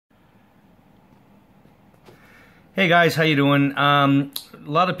Hey guys, how you doing? A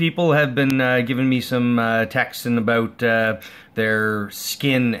lot of people have been giving me some texting about their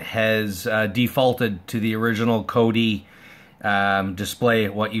skin has defaulted to the original kodi display,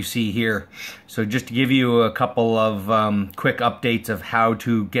 what you see here. So just to give you a couple of quick updates of how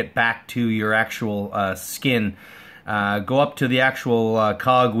to get back to your actual skin. Go up to the actual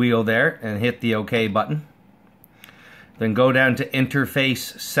cog wheel there and hit the OK button. Then go down to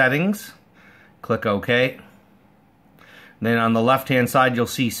Interface Settings, click OK. Then on the left hand side you'll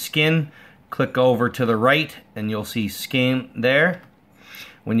see Skin. Click over to the right and you'll see Skin there.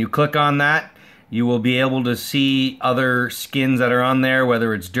 When you click on that, you will be able to see other skins that are on there,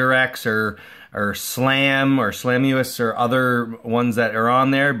 whether it's Durex or Slam or Slamuous or other ones that are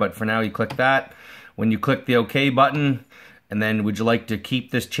on there, but for now you click that. When you click the OK button, and then would you like to keep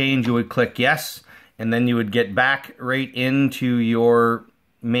this change, you would click yes, and then you would get back right into your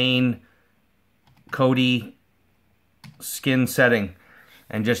main kodi skin setting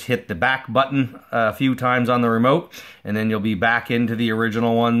and just hit the back button a few times on the remote, and then you'll be back into the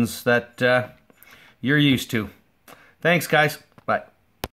original ones that you're used to. Thanks guys.